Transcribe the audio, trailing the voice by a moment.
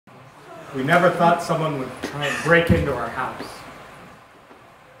We never thought someone would try and break into our house.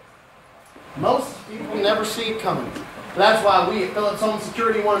 Most people never see it coming. That's why we at Phillips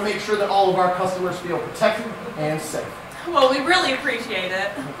Security want to make sure that all of our customers feel protected and safe. Well, we really appreciate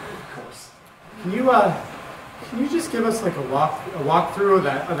it. Of course. Can you just give us like a walkthrough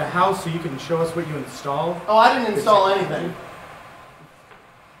of the house so you can show us what you installed? Oh, I didn't install anything.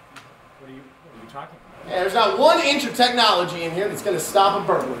 What are you talking about? Yeah, there's not 1 inch of technology in here that's going to stop a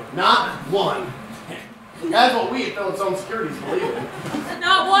burglar. Not one. That's what we at Phillips Security believe in.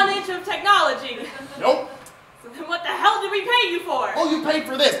 Not 1 inch of technology. Nope. So then what the hell did we pay you for? Oh, you paid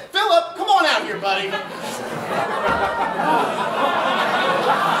for this. Philip, come on out here, buddy.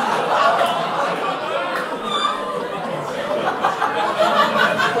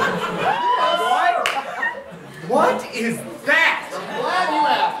 What is that? I'm glad you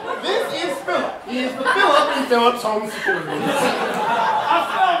asked. This is Philip. He is the Philip in Phillips Home Security. I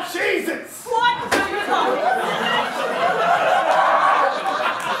smell Cheez-Its! What? So you're talking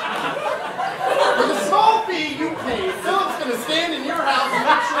For the small fee you paid, Philip's going to stand in your house and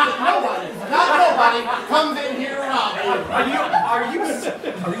make sure that nobody comes in here and rob you. Are you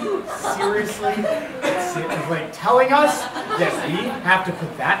seriously like telling us that we have to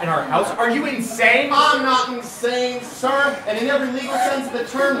put that in our house? Are you insane? I'm not insane, sir, and in every legal sense of the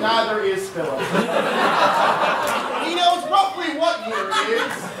term, neither is Philip. He knows roughly what year it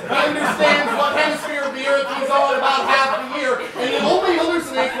is. He understands what hemisphere of the earth he's on about half the year, and he only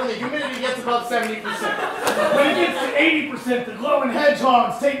hallucinates when the humidity gets above 70%. When it gets to 80%, the glowing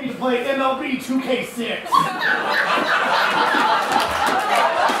hedgehogs take me to play MLB 2K6.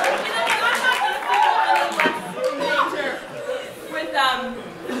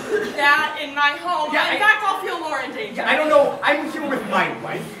 that in my home. Yeah, in fact, I'll feel more in danger. I don't know. I'm here with my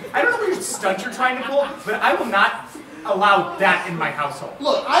wife. I don't know what stunt you're trying to pull, but I will not allow that in my household.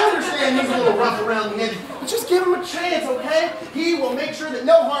 Look, I understand he's a little rough around the edges, but just give him a chance, okay? He will make sure that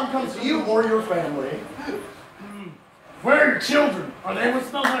no harm comes to you or your family. Where are your children? Are they what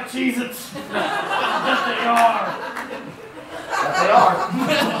smells like Cheez-Its? Yes, they are. Yes, they are.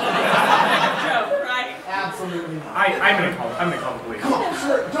 Joke, right? Absolutely not. I'm gonna call the police. Come on,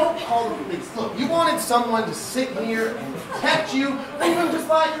 sir, don't call the police. Look, you wanted someone to sit here and protect you, even just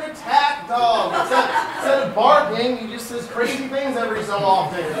like an attack dog. Instead of barking, he just says crazy things every so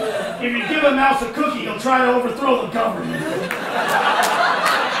often. If you give a mouse a cookie, he'll try to overthrow the government.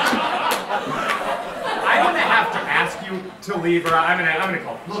 I'm gonna have to ask you to leave, or I'm gonna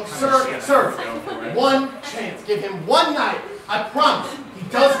call. Look, sir, one chance. Give him one night. I promise. He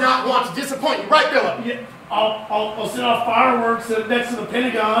does not want to disappoint you, right, Philip? Yeah, I'll set off fireworks next to the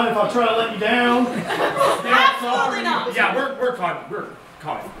Pentagon if I try to let you down. Absolutely not. Yeah, we're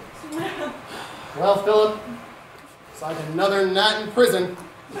calling. Well, Philip, it's like another night in prison.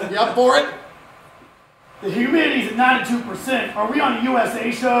 You up for it? The humidity's at 92%. Are we on a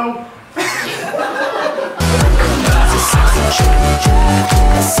USA show?